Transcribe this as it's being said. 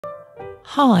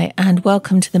Hi, and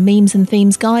welcome to the Memes and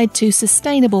Themes Guide to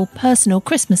sustainable personal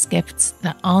Christmas gifts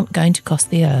that aren't going to cost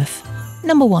the earth.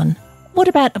 Number 1. What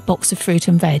about a box of fruit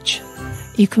and veg?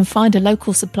 You can find a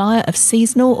local supplier of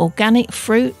seasonal, organic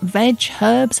fruit, veg,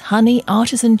 herbs, honey,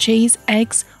 artisan cheese,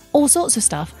 eggs, all sorts of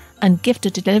stuff, and gift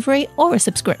a delivery or a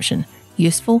subscription.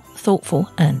 Useful, thoughtful,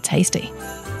 and tasty.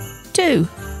 2.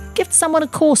 Gift someone a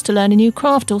course to learn a new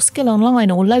craft or skill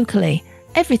online or locally.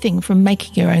 Everything from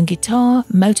making your own guitar,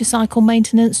 motorcycle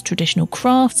maintenance, traditional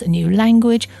crafts, a new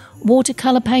language,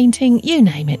 watercolour painting, you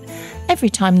name it. Every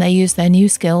time they use their new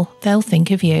skill, they'll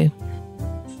think of you.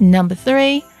 Number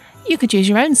 3. You could use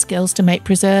your own skills to make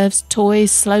preserves,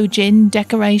 toys, sloe gin,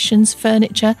 decorations,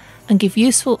 furniture, and give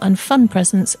useful and fun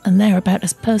presents, and they're about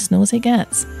as personal as it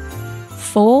gets.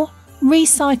 4.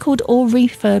 Recycled or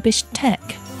refurbished tech.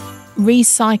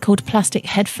 Recycled plastic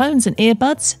headphones and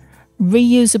earbuds.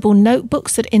 Reusable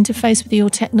notebooks that interface with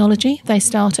your technology, they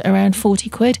start at around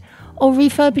 40 quid, or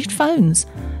refurbished phones.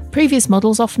 Previous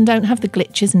models often don't have the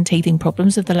glitches and teething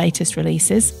problems of the latest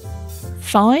releases.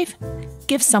 5.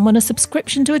 Give someone a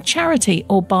subscription to a charity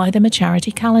or buy them a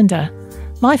charity calendar.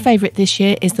 My favourite this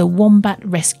year is the Wombat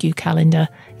Rescue Calendar,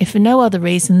 if for no other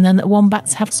reason than that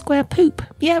wombats have square poop.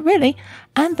 Yeah, really.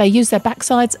 And they use their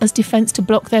backsides as defence to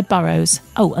block their burrows.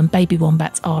 Oh, and baby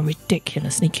wombats are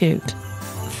ridiculously cute.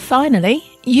 Finally,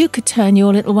 you could turn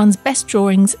your little one's best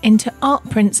drawings into art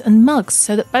prints and mugs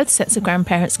so that both sets of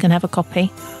grandparents can have a copy.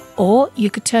 Or you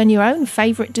could turn your own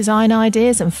favourite design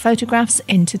ideas and photographs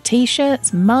into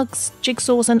t-shirts, mugs,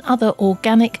 jigsaws and other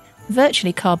organic,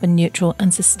 virtually carbon neutral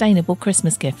and sustainable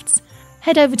Christmas gifts.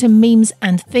 Head over to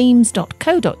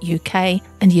memesandthemes.co.uk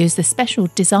and use the special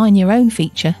Design Your Own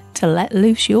feature to let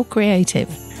loose your creative.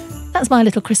 That's my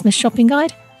little Christmas shopping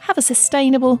guide. Have a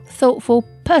sustainable, thoughtful,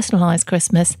 personalised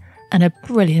Christmas and a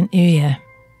brilliant New Year.